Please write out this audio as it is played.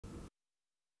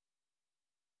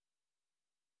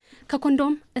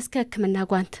ከኮንዶም እስከ ህክምና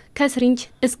ጓንት ከስሪንጅ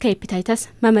እስከ ሄፓታይተስ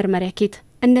መመርመሪያ ኪት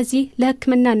እነዚህ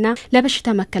ለህክምናና ለበሽታ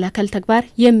መከላከል ተግባር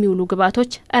የሚውሉ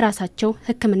ግብአቶች ራሳቸው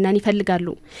ህክምናን ይፈልጋሉ።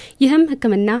 ይህም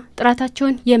ህክምና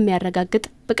ጥራታቸውን የሚያረጋግጥ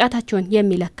ብቃታቸውን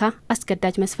የሚለካ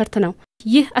አስገዳጅ መስፈርት ነው።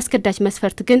 ይህ አስገዳጅ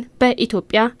መስፈርት ግን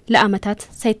በኢትዮጵያ ለአመታት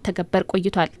ሳይተገበር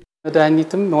ቆይቷል።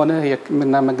 መድኃኒትም ሆነ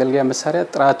የህክምና መገልገያ መሳሪያ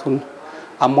ጥራቱን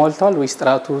አሟልቷል ወይስ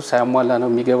ጥራቱ ሳያሟላ ነው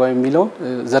የሚገባው የሚለው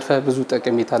ዘርፈ ብዙ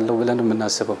ጠቀሜታ አለው ብለን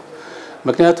የምናስበው።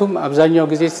 ምክንያቱም አብዛኛው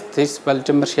ጊዜ ቴስት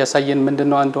ባልጀመርሽ ያሳየን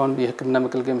ምንድነው አንዱን የህክምና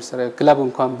መገልገያ መሳሪያ ግላብ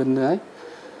እንኳን ብናይ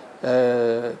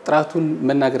ጥራቱን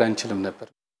መናገር አንችልም ነበር።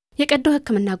 የቀዶ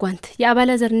ህክምና ጓንት፣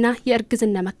 የአባላዘርና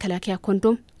የእርግዝና መከላከያ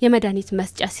ኮንዶም፣ የመድኃኒት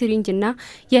መስጫ ሲሪንጅና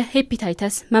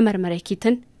የሄፓታይተስ መመርመሪያ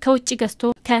ኪትን ከውጭ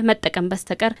ገዝቶ ከመጠቀም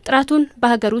በስተቀር ጥራቱን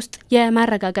በሀገር ውስጥ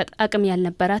የማረጋገጥ አቅም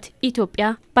ያልነበራት ኢትዮጵያ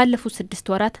ባለፉት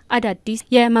 6 ወራት አዳዲስ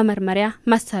የመመርመሪያ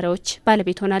መሳሪያዎች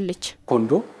ባለቤት ሆናለች።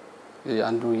 ኮንዶ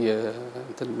አንዱ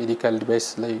የሜዲካል ዲቫይስ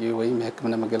ላይ ወይም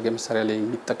የህክምና መገልገያ መሳሪያ ላይ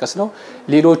የሚጠቀስ ነው።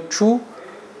 ሌሎቹ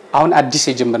አሁን አዲስ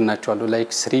የጀመርናቸው አሉ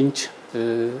ላይክ ሲሪንጅ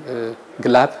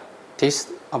ግላብ ቴስት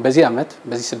በዚህ አመት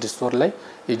በዚህ 6 ወር ላይ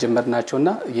የጀመርናቸውና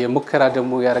የሙከራ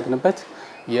ደግሞ ያረግንበት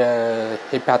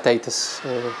የሄፓታይተስ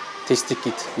ቴስት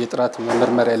ኪት የጥራት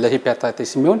መመርመሪያ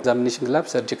ለሄፓታይተስ የሚሆን ኤግዛሚኔሽን ግላብ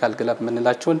ሰርጂካል ግላብ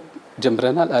ምንላቸውን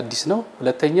ጀምረናል። አዲስ ነው።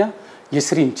 ሁለተኛ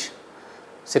የሲሪንጅ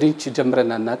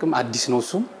ጀምረናል እናቅም አዲስ ነው።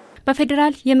 እሱም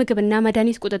በፌደራል የምግብና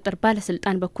መድኃኒት ቁጥጥር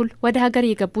ባለስልጣን በኩል ወደ ሀገር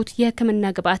የገቡት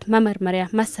የህክምና ግብአት መመርመሪያ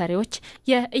መሳሪያዎች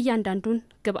የእያንዳንዱን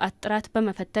ግብአት ጥራት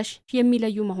በመፈተሽ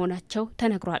የሚለዩ መሆናቸው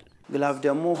ተነግሯል። ግላቭ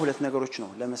ደግሞ ሁለት ነገሮች ነው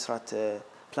ለመስራት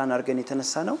ፕላን አድርገን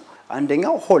የተነሳ ነው።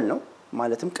 አንደኛው ሆል ነው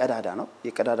ማለትም ቀዳዳ ነው።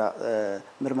 የቀዳዳ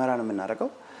ምርመራ ነው የምናደርገው።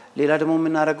 ሌላ ደግሞ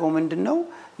የምናደርገው ምንድነው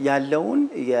ያለውን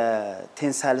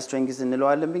የቴንሳይል ስትሬንግዝ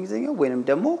እንለዋለን በእንግሊዝኛው ወይንም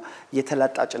ደግሞ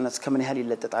የተላጣጭነት ከምን ያህል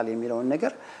ይለጠጣል የሚለውን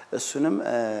ነገር እሱንም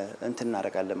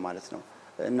እናደርጋለን ማለት ነው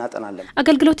እናጠናለን።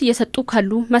 አገልግሎት እየሰጡ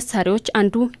ካሉ መሳሪያዎች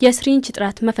አንዱ የሲሪንጅ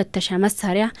ጥራት መፈተሻ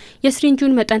መሳሪያ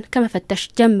የሲሪንጁን መጠን ከመፈተሽ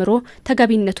ጀምሮ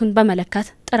ተገቢነቱን በመለካት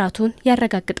ጥራቱን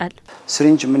ያረጋግጣል።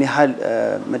 ሲሪንጅ ምን ያህል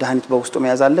መድኃኒት በውስጡ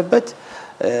መያዝ አለበት፣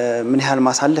 ምን ያህል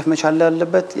ማሳለፍ መቻል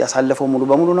አለበት፣ ያሳለፈው ሙሉ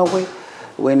በሙሉ ነው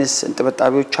ወይንስ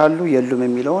እንጥብጣቢዎች አሉ የሉም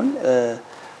የሚለውን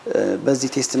በዚህ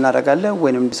ቴስት እናደርጋለን።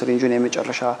 ወይንም ሲሪንጁን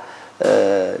የመጨረሻ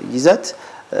ይዘት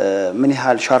ምን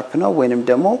ያህል ሻርፕ ነው ወይንም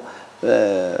ደግሞ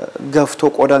ገፍቶ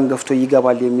ቆዳን ገፍቶ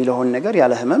ይገባል የሚለውን ነገር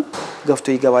ያለ ህመም ገፍቶ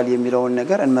ይገባል የሚለውን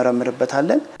ነገር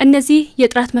እንመረምርበታለን። እነዚህ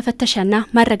የጥራት መፈተሻና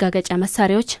ማረጋገጫ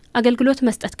መሳሪያዎች አገልግሎት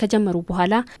መስጠት ከጀመሩ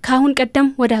በኋላ ካሁን ቀደም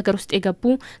ወደ ሀገር ውስጥ የገቡ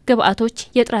ግብአቶች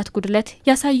የጥራት ጉድለት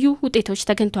ያሳዩ ውጤቶች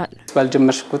ተገኝተዋል።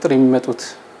 ባልጀመርሽ ቁጥር የሚመጡት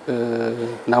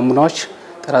ናሙናዎች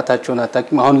ጥራታቸውን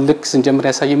አጣቂም አሁን ልክ ስንጀምር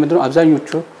ያሳየ ምንድነው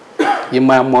አብዛኞቹ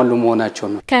የማያሟሉ መሆናቸው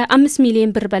ነው። ከ5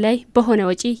 ሚሊዮን ብር በላይ በሆነ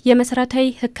ወጪ የመሰረታዊ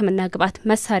ህክምና ግብአት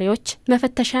መሳሪያዎች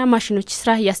መፈተሻ ማሽኖች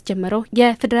ስራ ያስጀመረው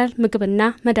የፌደራል ምግብና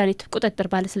መድኃኒት ቁጥጥር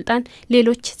ባለስልጣን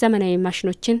ሌሎች ዘመናዊ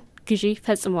ማሽኖችን ግዢ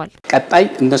ፈጽሟል። ቀጣይ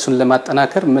እነሱን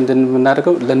ለማጠናከር ምንድነው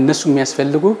የምናደርገው ለነሱ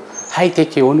የሚያስፈልጉ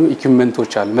ሃይቴክ የሆኑ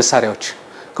ኢኩዊፕመንቶች አሉ መሳሪያዎች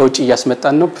ከውጭ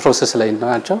ያስመጣን ነው ፕሮሰስ ላይ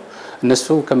ናቸው። እነሱ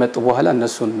ከመጡ በኋላ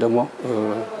እነሱን ደግሞ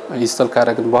ኢንስቶል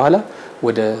ካደረግን በኋላ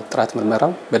ወደ ጥራት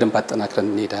ምርመራው በደንብ አጠናክረን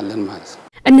እንሄዳለን ማለት ነው።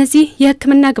 እነዚህ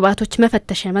የህክምና ግብአቶች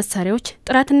መፈተሻ መሳሪያዎች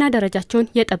ጥራትና ደረጃቸውን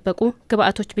የጠበቁ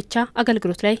ግብአቶች ብቻ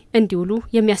አገልግሎት ላይ እንዲውሉ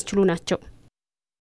የሚያስችሉ ናቸው።